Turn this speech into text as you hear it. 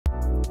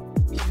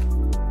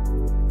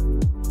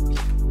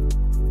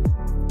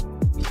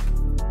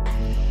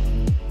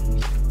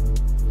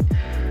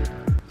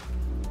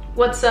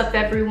What's up,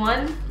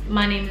 everyone?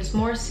 My name is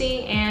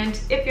Morsi, and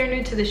if you're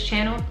new to this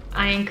channel,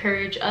 I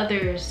encourage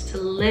others to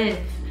live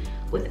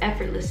with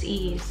effortless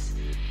ease.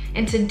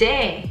 And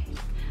today,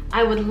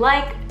 I would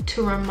like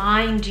to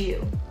remind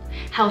you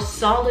how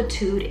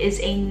solitude is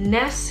a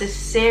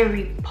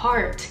necessary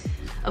part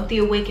of the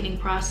awakening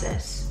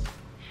process.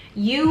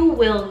 You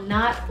will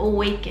not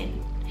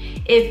awaken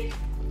if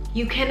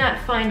you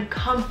cannot find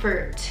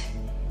comfort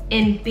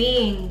in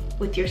being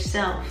with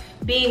yourself,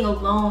 being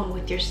alone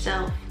with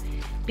yourself,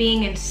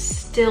 being in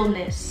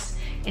stillness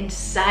and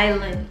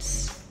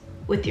silence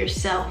with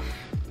yourself.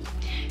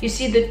 You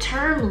see, the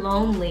term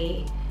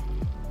lonely,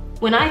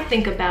 when I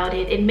think about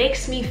it, it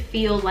makes me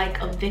feel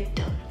like a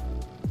victim.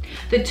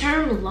 The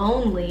term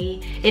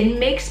lonely, it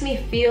makes me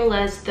feel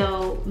as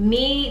though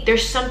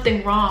there's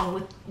something wrong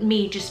with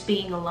me just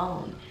being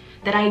alone,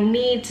 that I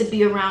need to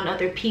be around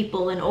other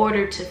people in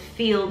order to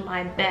feel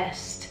my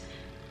best.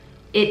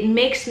 It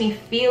makes me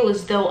feel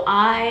as though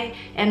I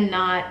am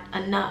not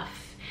enough.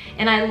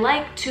 And I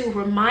like to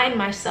remind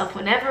myself,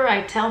 whenever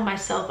I tell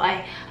myself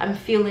I'm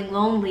feeling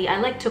lonely, I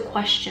like to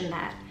question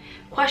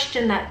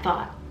that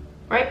thought,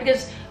 right?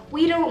 Because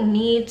we don't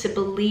need to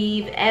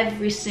believe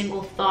every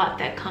single thought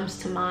that comes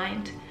to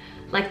mind,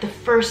 like the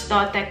first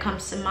thought that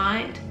comes to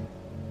mind.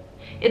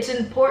 It's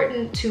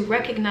important to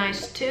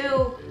recognize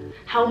too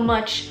how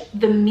much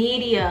the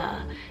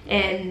media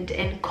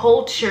and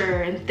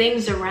culture and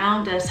things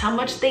around us, how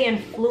much they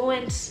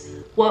influence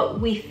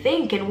what we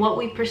think and what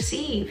we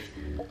perceive.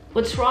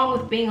 What's wrong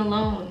with being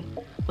alone?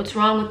 What's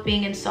wrong with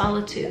being in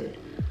solitude?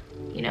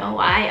 You know,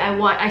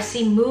 I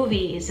see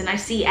movies and I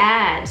see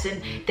ads,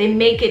 and they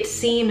make it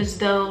seem as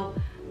though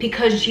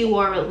because you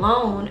are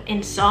alone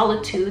in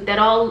solitude, that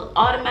all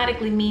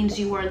automatically means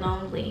you are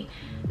lonely.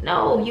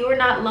 No, you are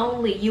not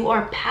lonely. You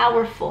are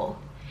powerful.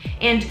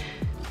 And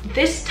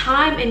this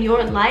time in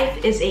your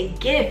life is a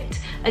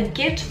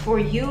gift for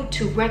you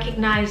to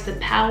recognize the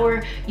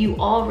power you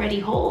already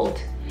hold.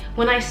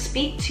 When I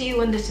speak to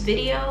you in this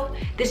video,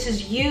 this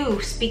is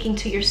you speaking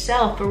to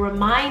yourself, a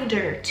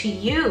reminder to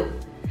you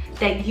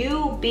that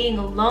you being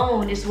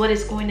alone is what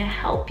is going to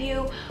help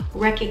you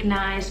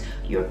recognize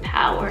your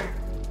power.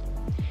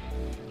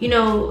 You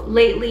know,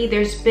 lately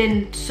there's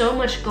been so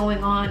much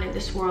going on in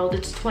this world.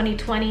 It's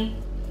 2020,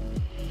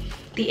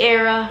 the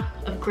era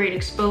of great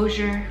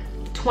exposure,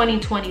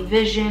 2020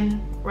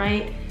 vision,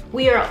 right?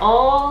 We are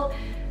all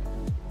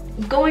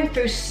going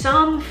through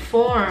some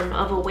form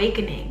of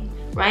awakening.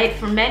 Right?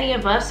 For many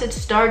of us, it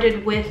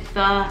started with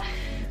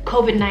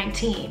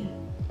COVID-19.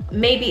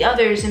 Maybe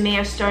others, it may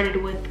have started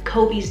with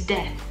Kobe's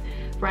death,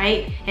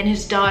 right? And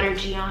his daughter,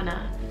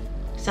 Gianna.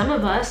 Some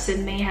of us,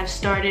 it may have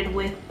started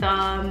with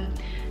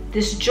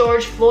this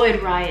George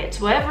Floyd riots,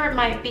 whatever it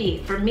might be.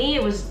 For me,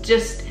 it was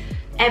just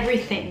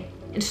everything.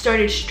 It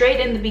started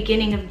straight in the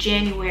beginning of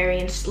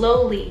January, and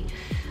slowly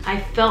I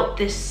felt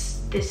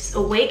this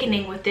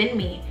awakening within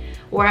me,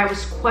 where I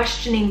was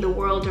questioning the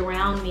world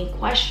around me,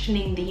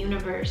 questioning the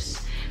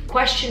universe,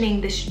 questioning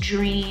this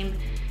dream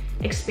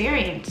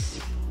experience.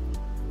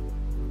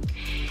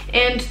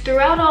 And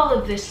throughout all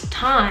of this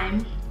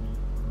time,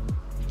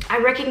 I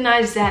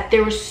recognized that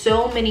there were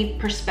so many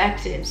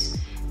perspectives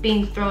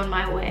being thrown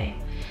my way,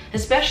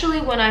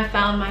 especially when I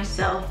found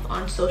myself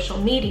on social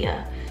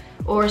media,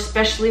 or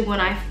especially when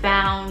I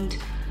found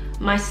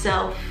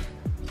myself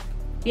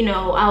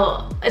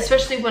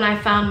especially when I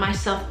found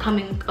myself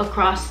coming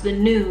across the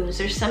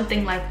news or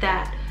something like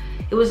that.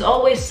 It was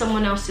always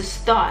someone else's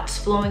thoughts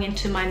flowing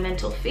into my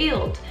mental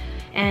field,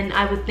 and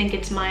I would think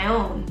it's my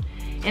own.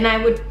 And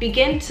I would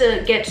begin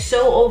to get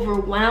so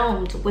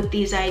overwhelmed with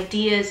these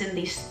ideas and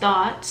these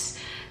thoughts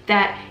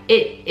that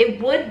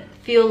it would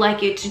feel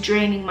like it's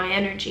draining my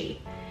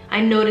energy.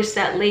 I noticed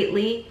that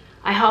lately,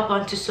 I hop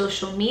onto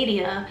social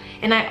media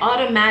and I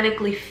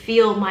automatically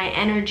feel my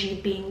energy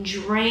being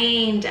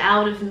drained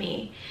out of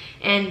me.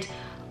 And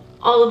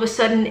all of a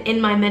sudden in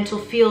my mental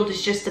field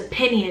is just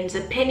opinions,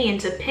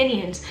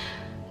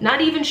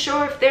 not even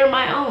sure if they're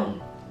my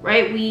own,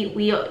 right?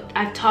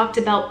 I've talked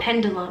about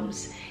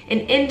pendulums, an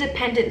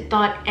independent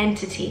thought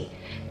entity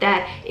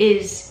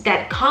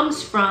that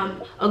comes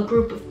from a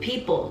group of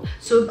people.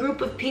 So a group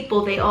of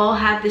people, they all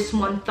have this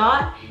one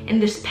thought, and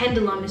this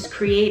pendulum is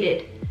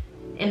created.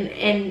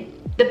 And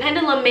the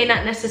pendulum may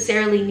not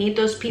necessarily need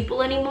those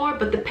people anymore,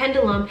 but the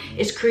pendulum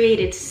is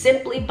created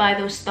simply by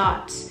those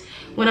thoughts.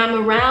 When I'm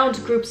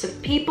around groups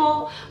of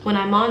people, when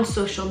I'm on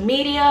social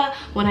media,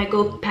 when I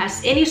go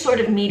past any sort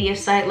of media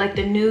site like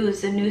the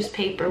news, the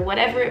newspaper,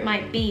 whatever it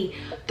might be,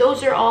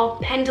 those are all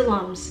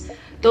pendulums.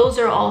 Those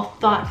are all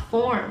thought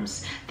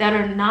forms that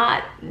are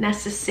not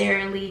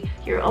necessarily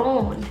your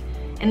own.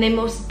 And they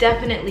most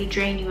definitely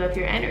drain you of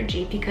your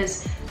energy,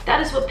 because that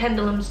is what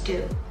pendulums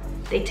do.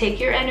 They take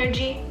your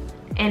energy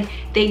and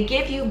they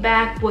give you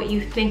back what you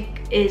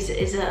think is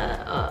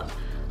a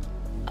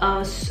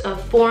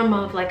form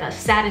of like a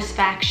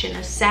satisfaction,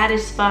 a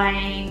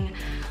satisfying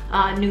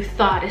new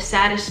thought, a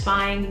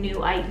satisfying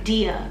new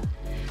idea.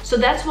 So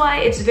that's why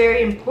it's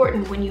very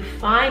important when you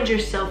find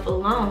yourself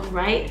alone,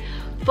 right?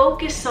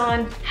 Focus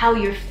on how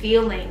you're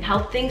feeling, how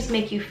things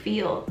make you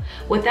feel,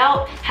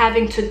 without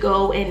having to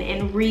go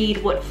and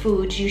read what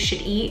foods you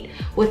should eat,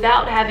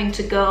 without having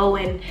to go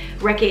and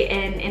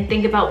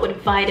think about what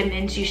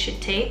vitamins you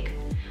should take.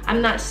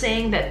 I'm not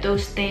saying that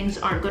those things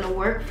aren't going to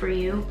work for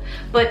you,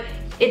 but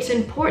it's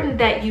important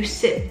that you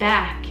sit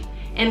back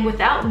and,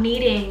 without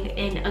needing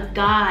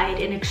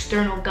an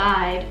external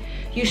guide,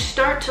 you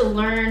start to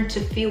learn to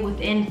feel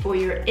within for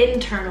your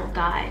internal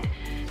guide.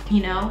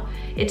 You know,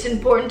 it's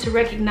important to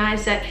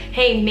recognize that,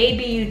 hey,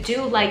 maybe you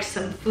do like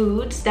some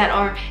foods that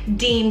are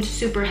deemed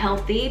super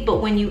healthy,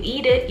 but when you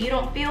eat it, you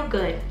don't feel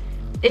good.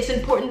 It's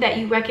important that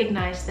you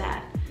recognize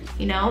that.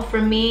 You know,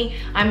 for me,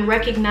 I'm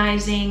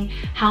recognizing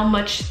how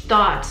much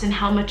thoughts and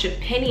how much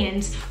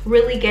opinions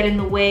really get in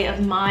the way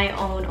of my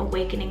own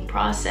awakening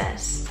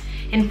process.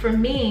 And for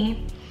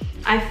me,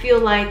 I feel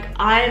like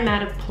I'm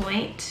at a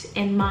point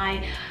in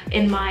my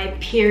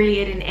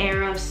period and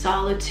era of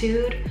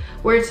solitude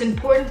where it's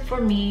important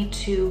for me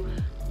to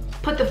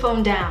put the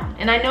phone down.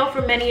 And I know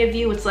for many of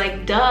you, it's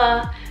like,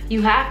 duh,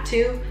 you have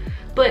to.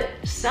 But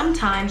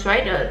sometimes,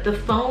 right, the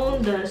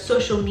phone, the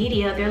social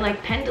media, they're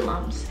like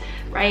pendulums,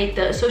 right?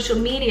 The social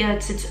media,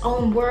 it's its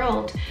own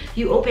world.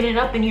 You open it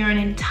up and you're in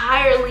an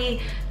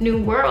entirely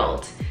new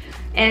world.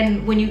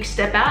 And when you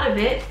step out of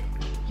it,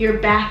 you're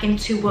back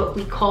into what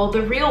we call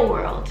the real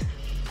world,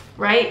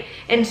 right?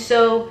 And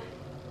so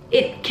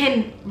it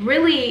can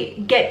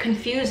really get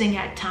confusing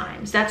at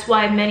times. That's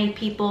why many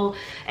people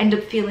end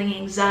up feeling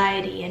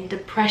anxiety and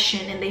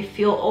depression, and they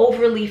feel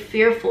overly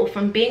fearful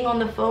from being on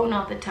the phone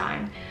all the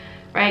time,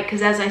 right?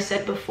 Because as I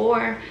said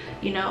before,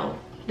 you know,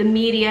 the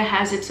media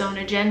has its own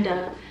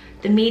agenda.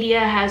 The media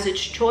has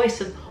its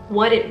choice of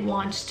what it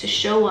wants to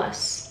show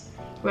us,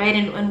 right?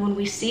 And when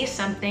we see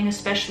something,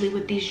 especially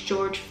with these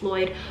George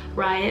Floyd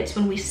riots,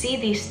 when we see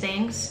these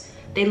things,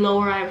 they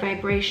lower our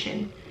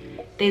vibration.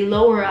 They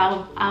lower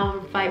our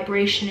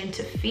vibration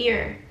into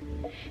fear.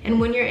 And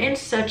when you're in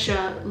such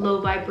a low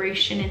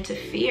vibration into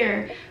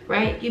fear,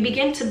 right, you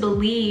begin to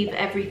believe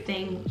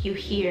everything you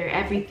hear,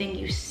 everything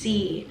you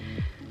see,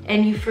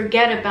 and you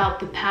forget about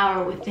the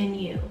power within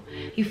you.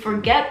 You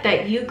forget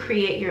that you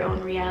create your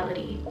own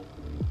reality.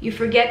 You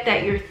forget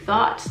that your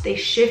thoughts, they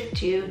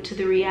shift you to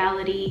the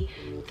reality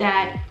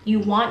that you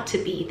want to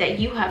be, that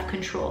you have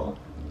control.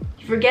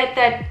 You forget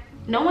that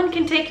no one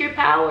can take your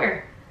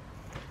power.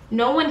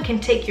 No one can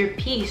take your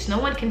peace. No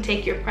one can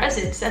take your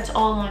presence. That's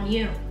all on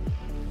you.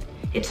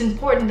 It's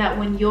important that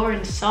when you're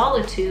in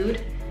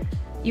solitude,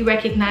 you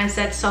recognize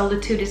that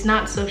solitude is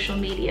not social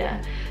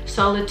media.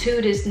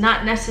 Solitude is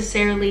not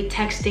necessarily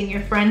texting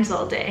your friends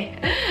all day.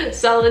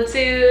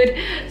 Solitude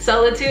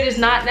is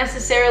not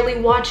necessarily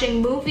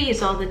watching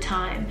movies all the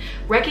time.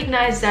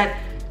 Recognize that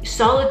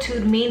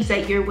solitude means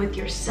that you're with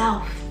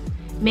yourself.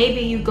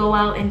 Maybe you go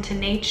out into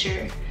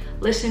nature,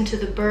 listen to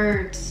the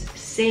birds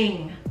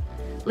sing,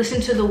 listen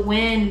to the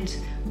wind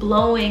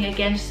blowing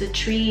against the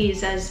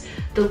trees as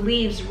the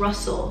leaves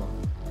rustle.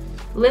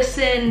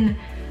 Listen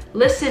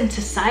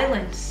to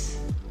silence.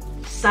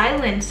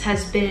 Silence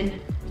has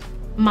been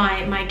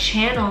my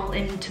channel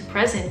into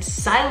presence.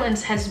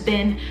 Silence has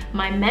been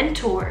my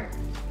mentor.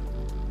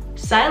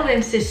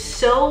 Silence is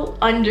so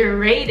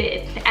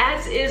underrated,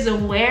 as is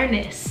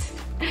awareness.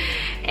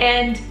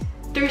 And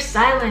through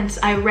silence,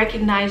 I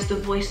recognize the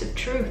voice of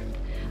truth.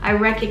 I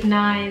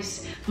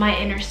recognize my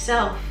inner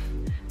self.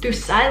 Through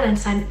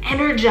silence, I'm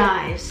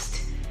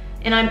energized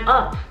and I'm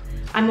up,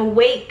 I'm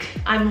awake,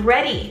 I'm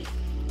ready.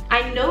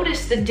 I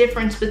notice the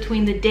difference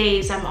between the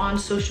days I'm on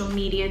social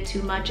media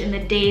too much and the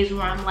days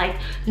where I'm like,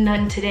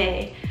 none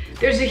today.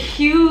 There's a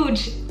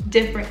huge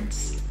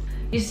difference.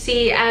 You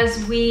see,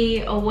 as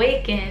we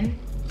awaken,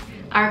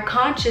 our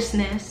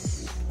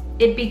consciousness,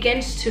 it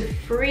begins to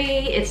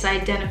free its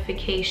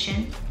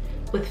identification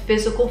with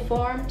physical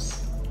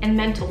forms and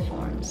mental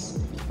forms,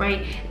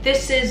 right?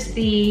 This is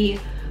the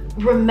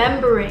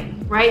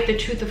remembering, right, the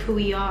truth of who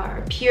we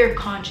are, pure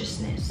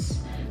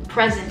consciousness,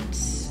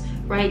 presence,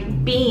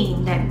 right,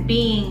 being, that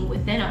being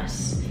within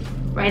us,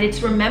 right?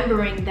 It's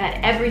remembering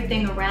that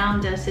everything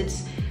around us,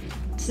 it's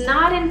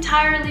not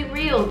entirely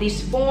real.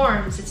 These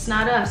forms, it's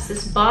not us.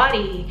 This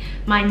body,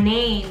 my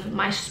name,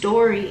 my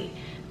story,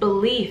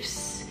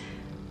 beliefs,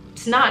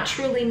 it's not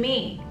truly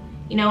me.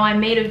 You know, I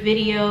made a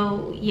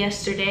video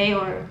yesterday,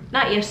 or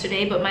not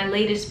yesterday, but my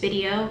latest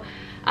video.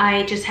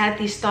 I just had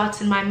these thoughts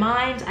in my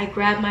mind. I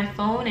grabbed my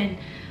phone and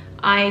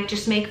I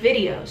just make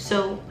videos.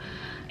 So,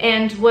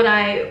 and what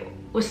I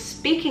was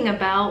speaking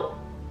about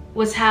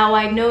was how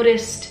I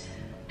noticed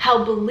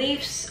how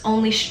beliefs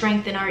only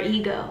strengthen our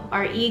ego.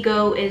 Our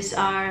ego is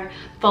our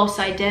false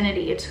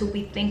identity. It's who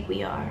we think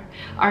we are.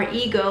 Our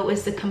ego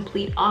is the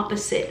complete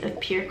opposite of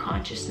pure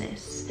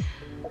consciousness,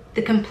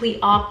 the complete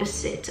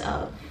opposite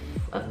of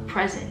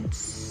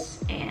presence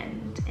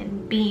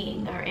and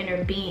being, our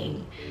inner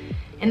being.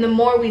 And the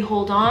more we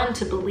hold on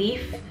to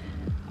belief,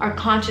 our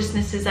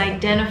consciousness is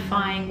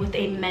identifying with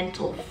a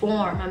mental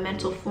form. A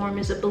mental form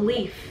is a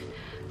belief.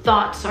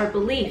 Thoughts are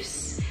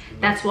beliefs.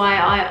 That's why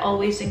I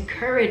always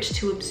encourage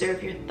to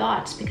observe your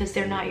thoughts, because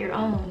they're not your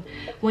own.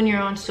 When you're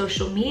on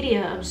social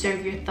media,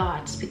 observe your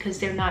thoughts, because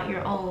they're not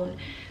your own.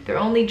 They're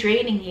only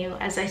draining you,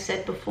 as I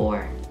said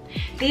before.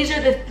 These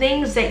are the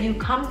things that you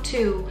come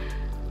to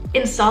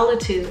in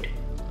solitude,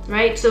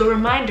 right? So a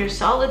reminder,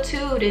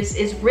 solitude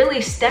is really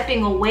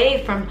stepping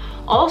away from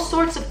all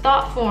sorts of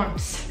thought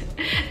forms.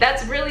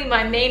 That's really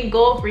my main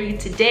goal for you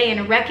today,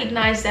 and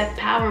recognize that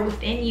power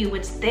within you.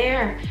 It's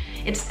there.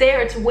 It's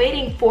there. It's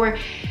waiting for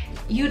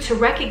you to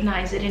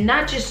recognize it. And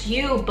not just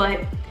you, but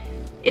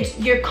it's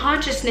your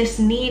consciousness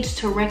needs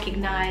to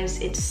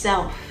recognize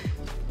itself.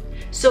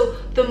 So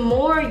the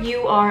more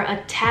you are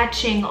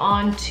attaching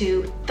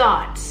onto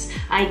thoughts,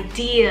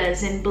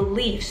 ideas, and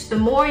beliefs, the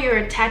more you're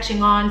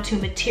attaching on to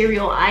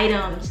material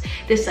items,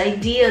 this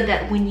idea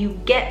that when you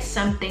get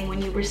something, when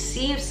you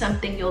receive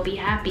something, you'll be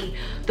happy.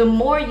 The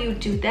more you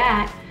do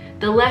that,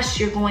 the less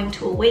you're going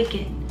to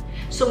awaken.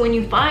 So when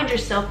you find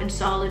yourself in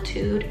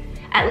solitude,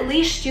 at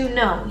least you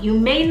know. You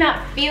may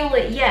not feel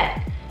it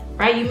yet,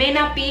 right? You may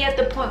not be at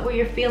the point where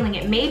you're feeling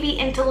it. Maybe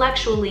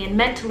intellectually and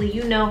mentally,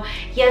 you know,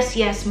 yes,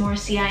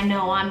 Morsi, I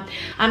know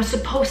I'm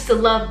supposed to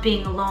love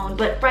being alone,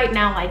 but right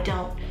now I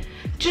don't.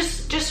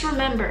 Just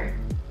remember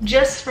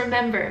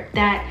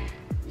that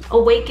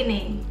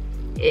awakening,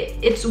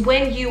 it's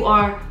when you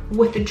are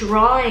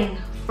withdrawing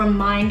from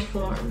mind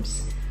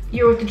forms.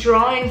 You're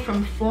withdrawing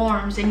from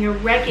forms and you're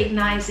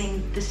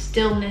recognizing the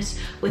stillness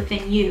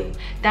within you.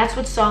 That's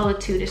what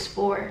solitude is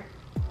for.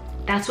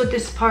 That's what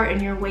this part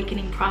in your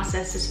awakening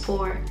process is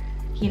for,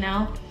 you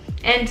know?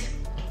 And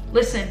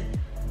listen,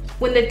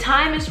 when the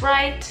time is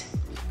right,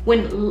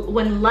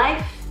 when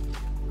life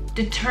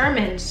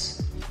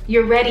determines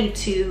you're ready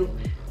to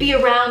be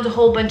around a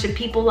whole bunch of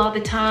people all the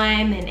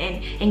time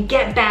and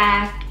get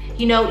back,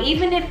 you know,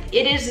 even if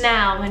it is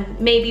now and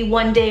maybe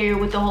one day you're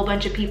with a whole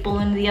bunch of people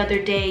and the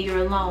other day you're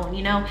alone,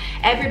 you know,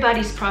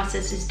 everybody's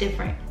process is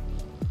different.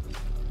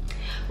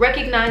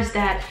 Recognize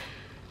that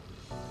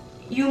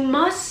you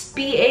must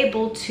be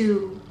able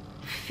to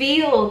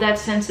feel that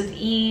sense of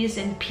ease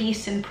and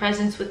peace and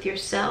presence with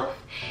yourself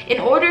in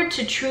order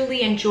to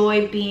truly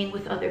enjoy being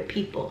with other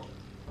people.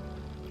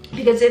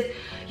 Because if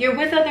you're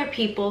with other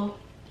people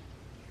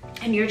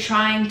and you're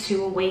trying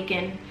to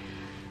awaken,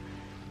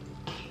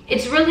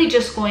 it's really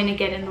just going to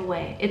get in the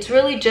way. It's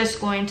really just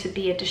going to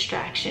be a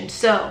distraction.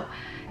 So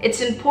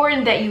it's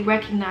important that you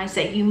recognize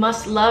that you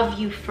must love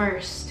you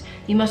first.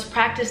 You must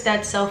practice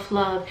that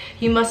self-love.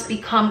 You must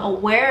become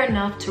aware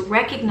enough to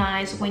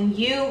recognize when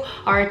you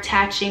are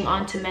attaching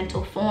onto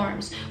mental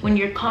forms, when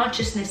your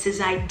consciousness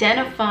is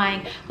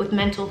identifying with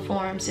mental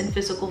forms and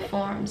physical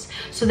forms,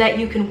 so that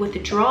you can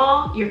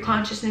withdraw, your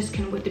consciousness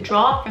can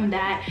withdraw from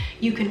that.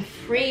 You can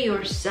free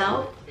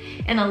yourself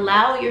and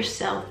allow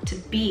yourself to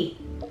be,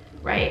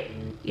 right?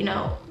 You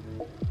know,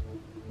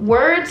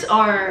 words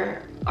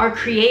are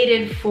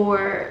created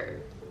for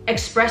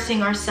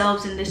expressing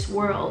ourselves in this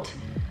world.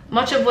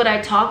 Much of what I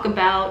talk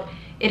about,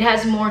 it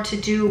has more to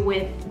do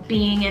with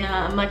being in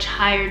a much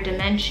higher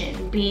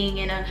dimension, being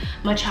in a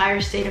much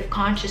higher state of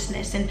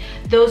consciousness. And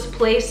those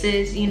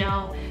places, you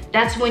know,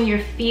 that's when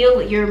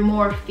you're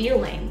more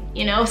feeling,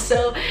 you know?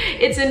 So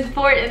it's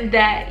important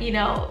that, you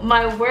know,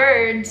 my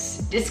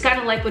words, it's kind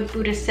of like what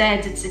Buddha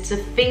says, it's a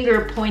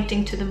finger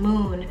pointing to the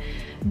moon.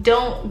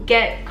 Don't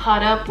get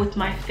caught up with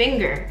my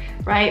finger,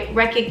 right?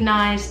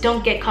 Recognize,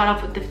 don't get caught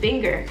up with the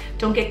finger.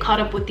 Don't get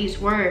caught up with these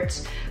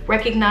words.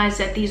 Recognize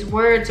that these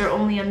words are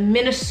only a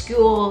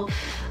minuscule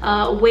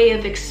way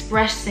of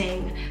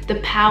expressing the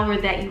power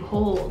that you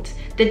hold,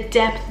 the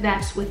depth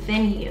that's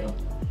within you.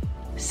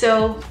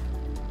 So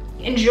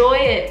enjoy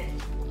it,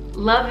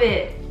 love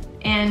it,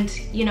 and,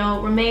 you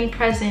know, remain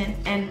present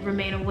and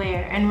remain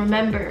aware. And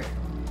remember,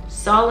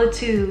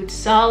 solitude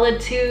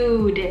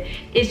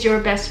is your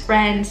best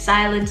friend,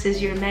 silence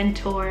is your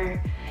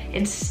mentor,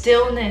 and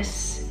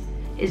stillness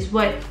is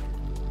what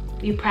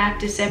you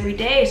practice every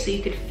day so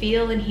you could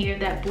feel and hear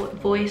that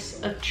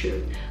voice of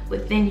truth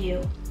within you.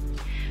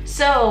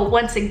 So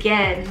once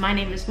again, my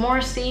name is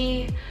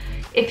Morsi.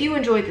 If you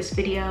enjoyed this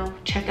video,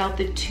 check out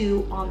the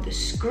 2 on the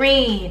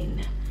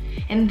screen.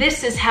 And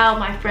this is how,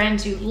 my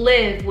friends, you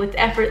live with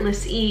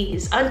effortless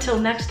ease. Until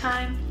next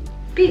time,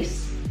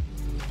 peace.